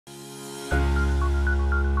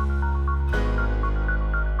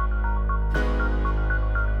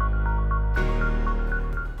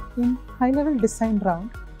In high-level design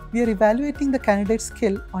round, we are evaluating the candidate's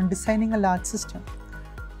skill on designing a large system.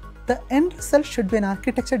 The end result should be an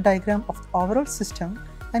architecture diagram of the overall system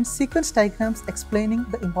and sequence diagrams explaining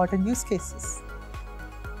the important use cases.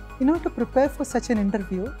 In order to prepare for such an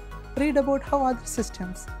interview, read about how other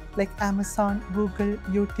systems like Amazon, Google,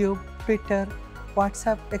 YouTube, Twitter,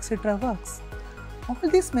 WhatsApp, etc. works. All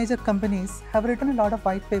these major companies have written a lot of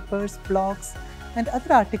white papers, blogs, and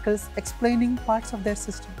other articles explaining parts of their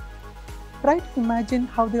system. Try to imagine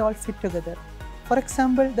how they all fit together. For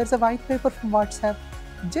example, there's a white paper from WhatsApp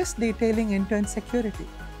just detailing end-to-end security.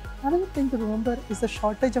 Another thing to remember is the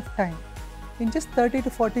shortage of time. In just 30 to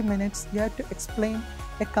 40 minutes, you have to explain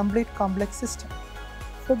a complete complex system.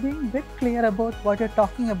 So being a bit clear about what you're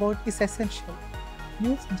talking about is essential.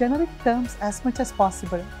 Use generic terms as much as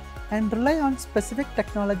possible and rely on specific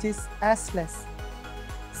technologies as less.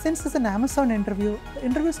 Since it's an Amazon interview, the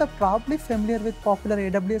interviews are probably familiar with popular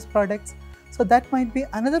AWS products, so that might be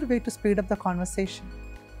another way to speed up the conversation.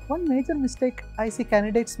 One major mistake I see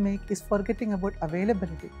candidates make is forgetting about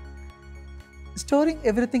availability. Storing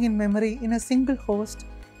everything in memory in a single host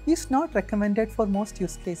is not recommended for most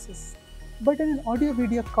use cases. But in an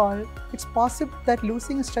audio-video call, it's possible that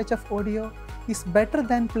losing a stretch of audio is better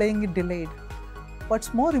than playing it delayed.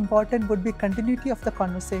 What's more important would be continuity of the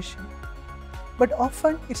conversation. But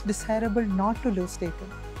often it's desirable not to lose data.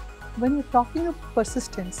 When you're talking about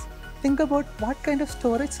persistence, think about what kind of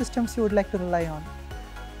storage systems you would like to rely on.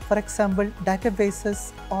 For example,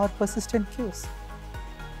 databases or persistent queues.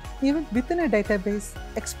 Even within a database,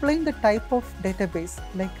 explain the type of database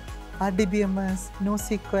like RDBMS,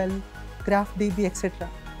 NoSQL, GraphDB, etc.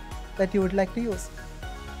 that you would like to use,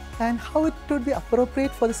 and how it would be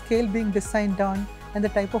appropriate for the scale being designed on and the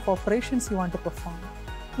type of operations you want to perform.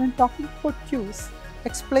 When talking about queues,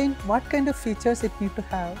 explain what kind of features it needs to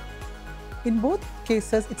have. In both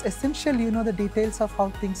cases, it's essential you know the details of how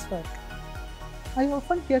things work. I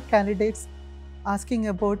often hear candidates asking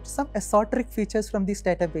about some esoteric features from these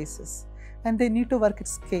databases, and they need to work at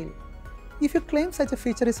scale. If you claim such a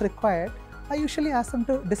feature is required, I usually ask them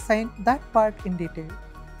to design that part in detail.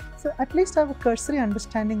 So at least have a cursory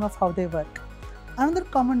understanding of how they work. Another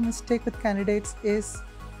common mistake with candidates is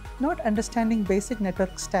not understanding basic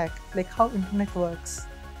network stack, like how internet works.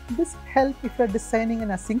 This helps if you are designing an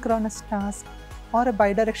asynchronous task or a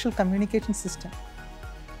bidirectional communication system.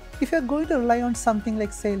 If you are going to rely on something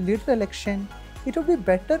like, say, leader election, it would be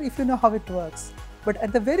better if you know how it works, but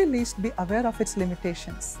at the very least be aware of its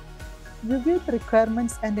limitations. Review the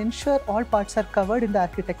requirements and ensure all parts are covered in the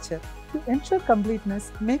architecture. To ensure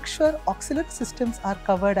completeness, make sure auxiliary systems are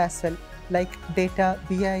covered as well, like data,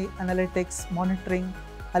 BI, analytics, monitoring,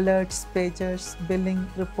 alerts, pagers, billing,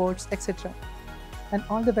 reports, etc. And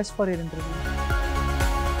all the best for your interview.